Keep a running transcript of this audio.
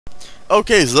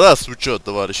Okay, здравствуйте,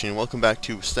 товарищи, and welcome back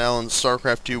to Stalin's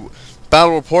Starcraft 2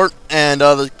 Battle Report, and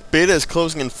the beta is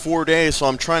closing in 4 days, so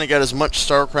I'm trying to get as much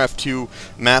Starcraft 2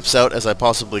 maps out as I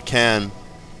possibly can,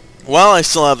 while I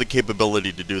still have the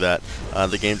capability to do that.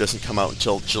 The game doesn't come out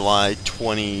until July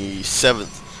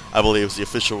 27th, I believe is the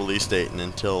official release date, and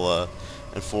until,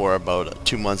 and for about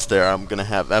 2 months there, I'm going to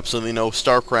have absolutely no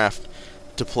Starcraft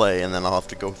to play, and then I'll have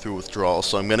to go through withdrawals,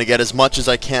 so I'm going to get as much as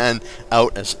I can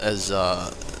out as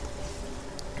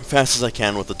fast as I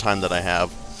can with the time that I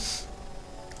have,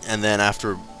 and then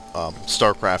after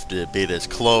Starcraft beta is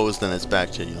closed, then it's back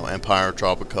to Empire,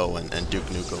 Tropico, and Duke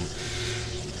Nukem.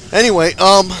 Anyway,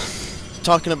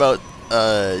 talking about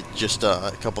just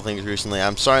a couple things recently.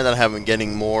 I'm sorry that I haven't been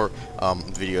getting more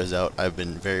videos out. I've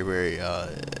been very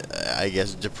I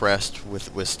guess depressed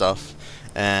with stuff,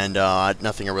 and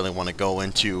nothing I really want to go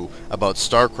into about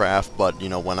StarCraft, but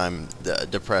when I'm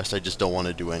depressed, I just don't want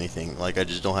to do anything. Like, I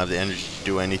just don't have the energy to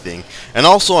do anything. And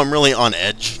also, I'm really on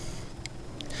edge.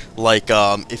 Like,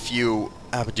 if you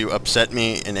happen to upset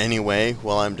me in any way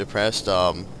while I'm depressed,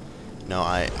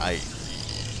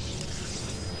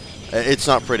 it's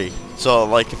not pretty. So,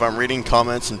 like, if I'm reading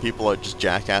comments and people are just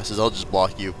jackasses, I'll just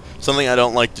block you. Something I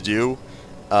don't like to do.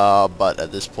 But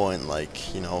at this point,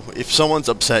 like, if someone's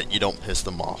upset, you don't piss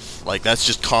them off. Like, that's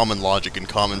just common logic and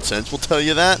common sense will tell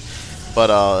you that. But,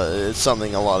 it's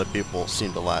something a lot of people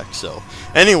seem to lack, so.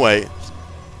 Anyway,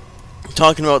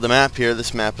 talking about the map here,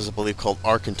 this map is, I believe, called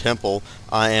Arakan Citadel.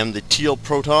 I am the teal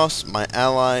Protoss. My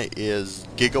ally is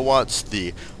Gigawatts.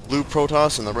 The blue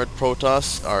Protoss and the red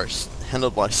Protoss are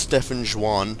handled by Stefan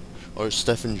Juan, or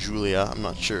Stefan Julia, I'm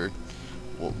not sure.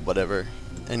 Well, whatever.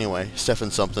 Anyway,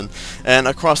 Stefan something. And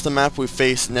across the map we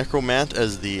face Necromant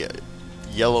as the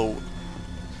yellow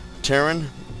Terran,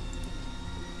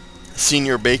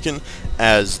 Senior Bacon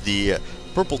as the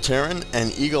purple Terran,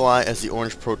 and Eagle Eye as the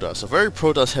orange Protoss. A very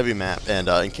Protoss heavy map, and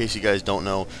in case you guys don't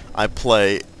know, I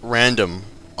play random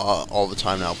all the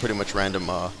time now, pretty much random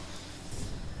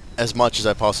as much as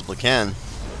I possibly can,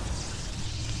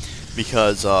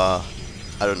 because I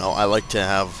don't know, I like to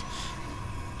have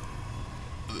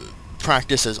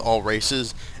practice as all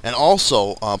races, and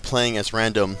also playing as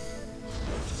random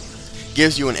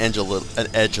gives you an edge a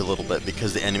little bit,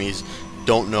 because the enemies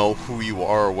don't know who you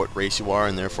are or what race you are,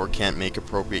 and therefore can't make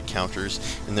appropriate counters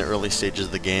in the early stages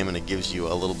of the game, and it gives you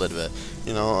a little bit of a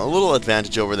a little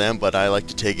advantage over them. But I like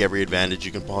to take every advantage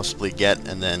you can possibly get,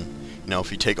 and then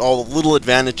if you take all the little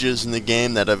advantages in the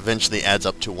game, that eventually adds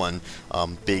up to one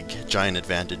big giant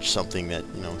advantage, something that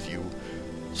if you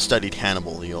studied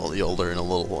Hannibal, you'll learn a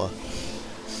little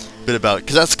bit about it,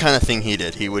 because that's the kind of thing he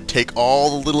did. He would take all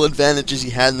the little advantages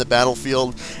he had in the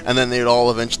battlefield, and then they'd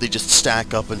all eventually just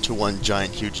stack up into one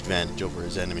giant huge advantage over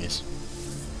his enemies.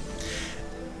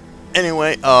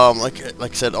 Anyway, like I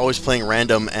said, always playing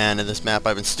random, and in this map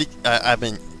I've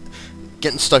been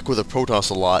getting stuck with a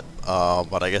Protoss a lot,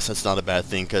 but I guess that's not a bad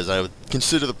thing, because I would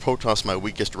consider the Protoss my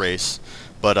weakest race.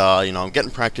 But I'm getting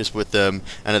practice with them,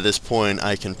 and at this point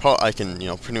I can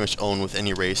pretty much own with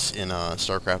any race in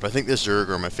StarCraft. I think the Zerg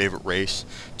are my favorite race,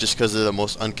 just because they're the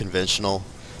most unconventional,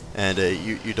 and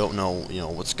you don't know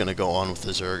what's going to go on with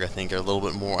the Zerg. I think they're a little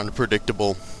bit more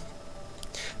unpredictable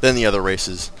than the other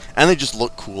races, and they just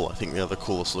look cool. I think they're the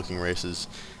coolest looking races.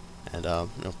 And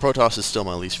Protoss is still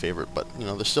my least favorite, but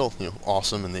they're still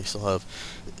awesome, and they still have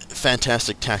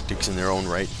fantastic tactics in their own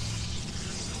right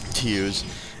to use.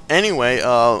 Anyway,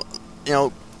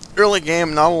 early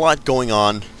game, not a lot going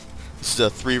on. This is a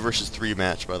 3 versus 3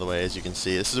 match, by the way, as you can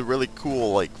see. This is a really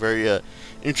cool, like, very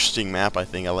interesting map, I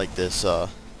think. I like this.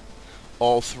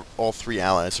 All three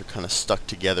allies are kind of stuck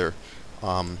together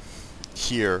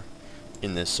here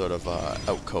in this sort of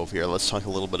alcove here. Let's talk a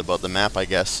little bit about the map, I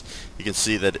guess. You can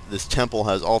see that this temple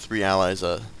has all 3 allies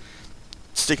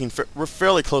sticking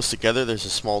fairly close together. There's a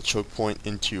small choke point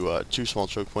into 2 small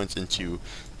choke points into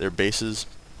their bases.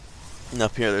 And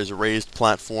up here there's raised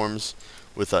platforms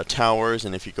with towers,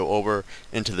 and if you go over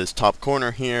into this top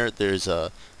corner here, there's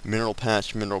a mineral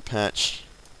patch, and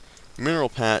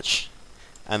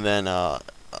then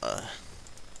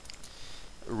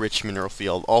rich mineral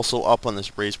field. Also up on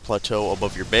this raised plateau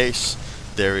above your base,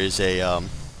 there is a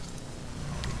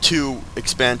 2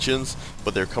 expansions,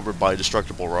 but they're covered by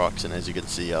destructible rocks, and as you can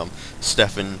see,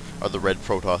 Stefan, or the red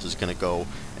Protoss, is going to go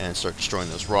and start destroying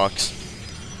those rocks.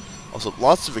 Also,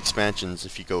 lots of expansions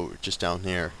if you go just down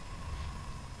here.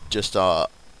 Just go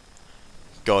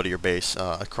to your base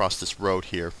across this road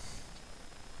here.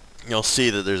 You'll see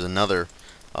that there's another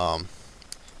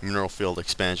mineral field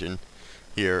expansion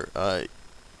here,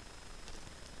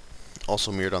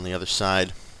 also mirrored on the other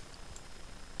side.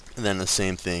 And then the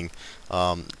same thing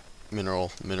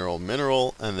mineral, mineral,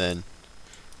 mineral, and then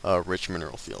rich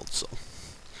mineral field. So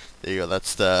there you go.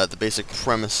 That's the basic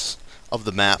premise of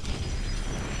the map.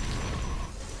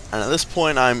 And at this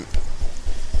point, I'm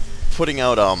putting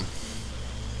out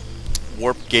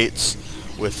warp gates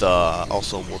with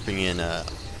also warping in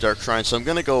Dark Shrine. So I'm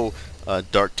gonna go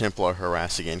Dark Templar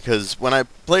Harass again, because when I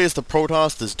play as the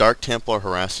Protoss, this Dark Templar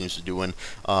Harass seems to be doing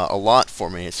a lot for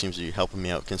me. It seems to be helping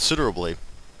me out considerably.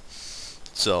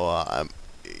 So I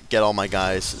get all my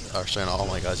guys, or sorry, not all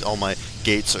my guys, all my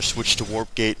gates are switched to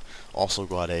warp gate. Also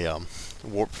got a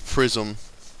warp prism.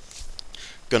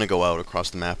 Gonna go out across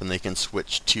the map, and they can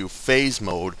switch to phase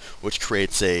mode, which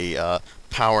creates a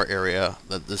power area,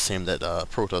 the same that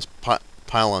Protoss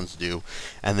pylons do,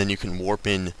 and then you can warp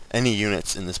in any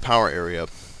units in this power area.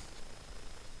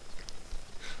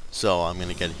 So I'm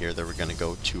gonna get here. Then we're gonna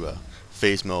go to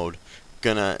phase mode.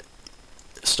 Gonna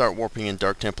start warping in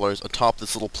Dark Templars atop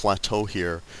this little plateau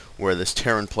here, where this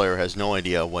Terran player has no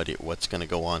idea what's gonna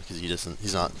go on, because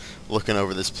he's not looking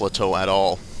over this plateau at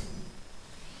all.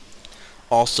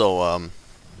 Also,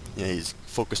 he's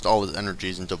focused all his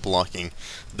energies into blocking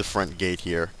the front gate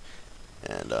here.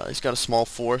 And he's got a small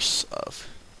force of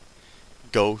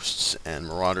ghosts and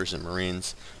marauders and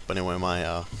marines. But anyway,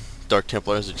 my Dark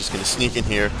Templars are just going to sneak in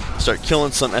here, start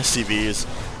killing some SCVs,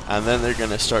 and then they're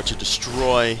going to start to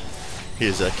destroy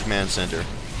his command center.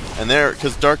 And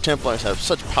because Dark Templars have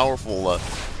such powerful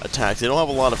attacks, they don't have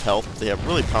a lot of health, but they have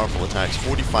really powerful attacks,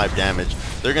 45 damage.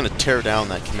 They're going to tear down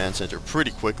that command center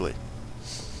pretty quickly.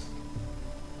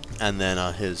 And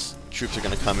then his troops are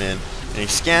going to come in, and he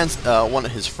scans, one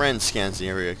of his friends scans the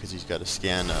area, because he's got a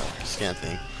scan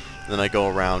thing. And then I go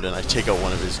around and I take out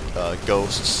one of his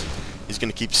ghosts. He's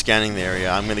going to keep scanning the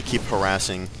area. I'm going to keep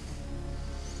harassing,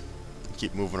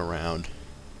 keep moving around.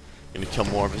 Going to kill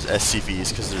more of his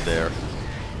SCVs because they're there.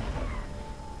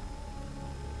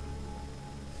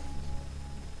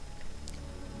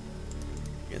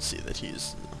 You can see that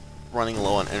he's running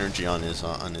low on energy on his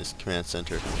command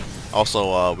center.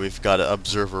 Also, we've got an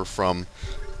observer from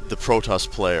the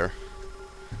Protoss player.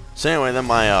 So anyway, then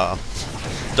my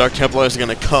Dark Templar is going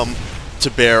to come to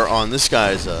bear on this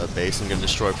guy's base and going to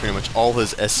destroy pretty much all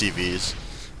his SCVs,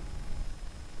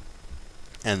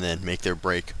 and then make their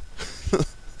break.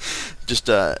 Just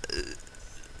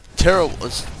terrible,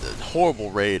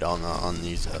 horrible raid on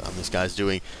these guys,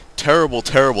 doing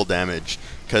terrible damage.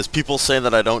 Because people say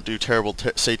that I don't do terrible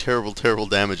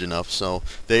damage enough. So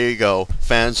there you go,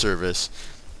 fan service.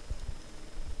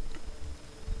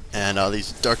 And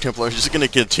these Dark Templars are just going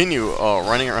to continue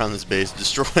running around this base,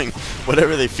 destroying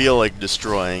whatever they feel like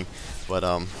destroying. But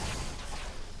I'm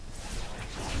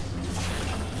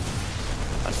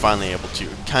finally able to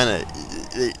kind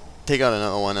of take out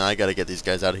another one, and I got to get these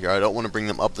guys out of here. I don't want to bring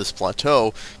them up this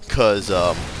plateau because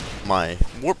my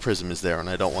warp prism is there, and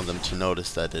I don't want them to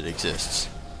notice that it exists.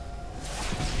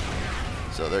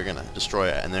 So they're going to destroy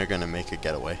it, and they're going to make a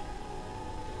getaway.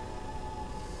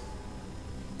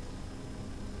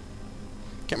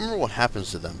 Can't remember what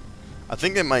happens to them. I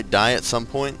think they might die at some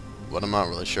point, but I'm not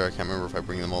really sure. I can't remember if I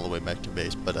bring them all the way back to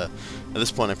base. But at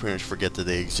this point, I pretty much forget that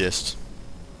they exist.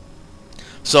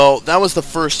 So that was the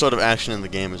first sort of action in the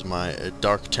game, is my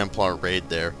Dark Templar raid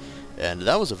there, and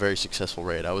that was a very successful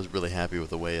raid. I was really happy with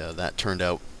the way that turned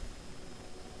out.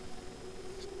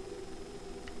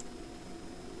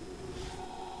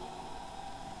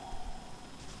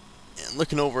 And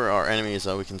looking over our enemies,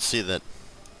 we can see that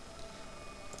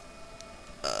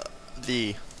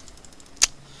the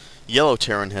Yellow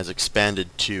Terran has expanded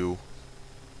to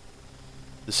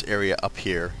this area up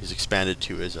here. He's expanded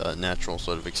to his natural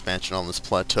sort of expansion on this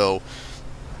plateau.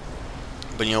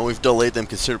 But you know, we've delayed them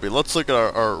considerably. Let's look at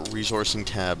our resourcing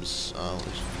tabs.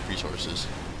 Resources.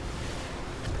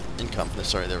 Income.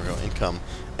 Sorry, there we go. Income.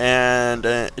 And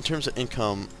in terms of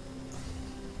income,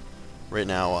 right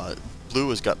now, Blue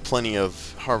has got plenty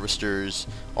of harvesters.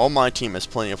 All my team has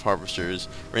plenty of harvesters.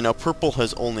 Right now, Purple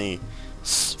has only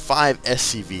 5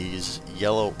 SCVs.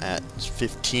 Yellow at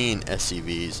 15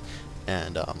 SCVs.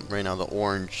 And right now, the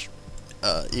Orange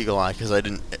Eagle Eye, because I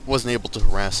wasn't able to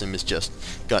harass him, has just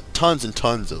got tons and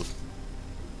tons of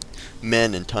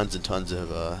men and tons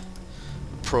of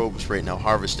probes right now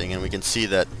harvesting. And we can see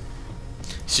that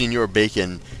Senior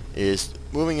Bacon is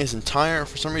moving his entire.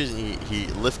 For some reason, he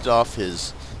lifted off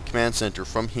his command center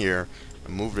from here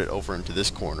and moved it over into this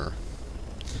corner.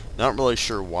 Not really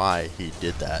sure why he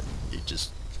did that. He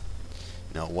just,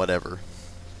 you know, whatever.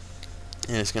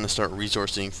 And it's going to start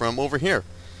resourcing from over here.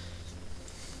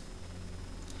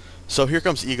 So here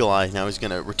comes Eagle Eye. Now he's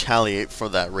going to retaliate for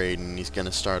that raid, and he's going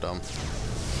to start to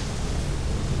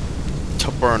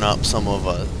burn up some of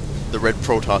the red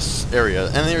Protoss area.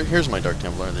 And here's my Dark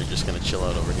Templar. They're just gonna chill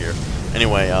out over here.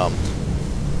 Anyway,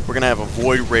 we're gonna have a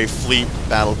Void Ray fleet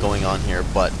battle going on here,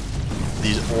 but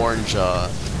these orange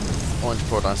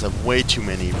Protoss have way too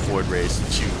many Void Rays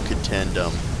to contend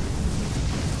them,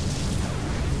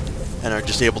 and are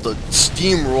just able to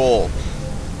steamroll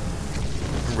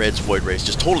Red's Void Rays,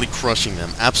 just totally crushing them.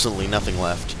 Absolutely nothing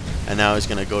left. And now he's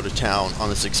gonna go to town on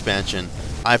this expansion.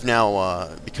 I've now,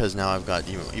 because now I've got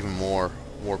even more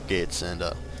warp gates, and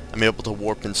I'm able to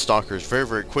warp in Stalkers very,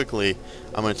 very quickly.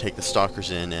 I'm gonna take the Stalkers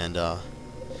in and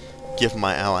give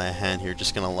my ally a hand here.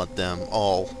 Just gonna let them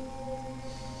all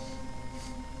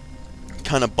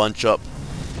kind of bunch up.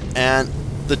 And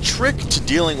the trick to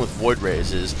dealing with Void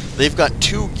Rays is they've got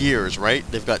two gears, right?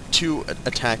 They've got two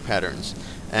attack patterns.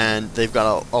 And they've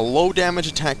got a low damage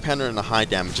attack pattern and a high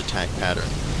damage attack pattern.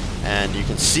 And you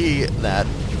can see that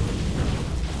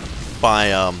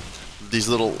by these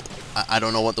little, I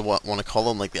don't know what to want to call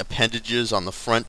them, like the appendages on the front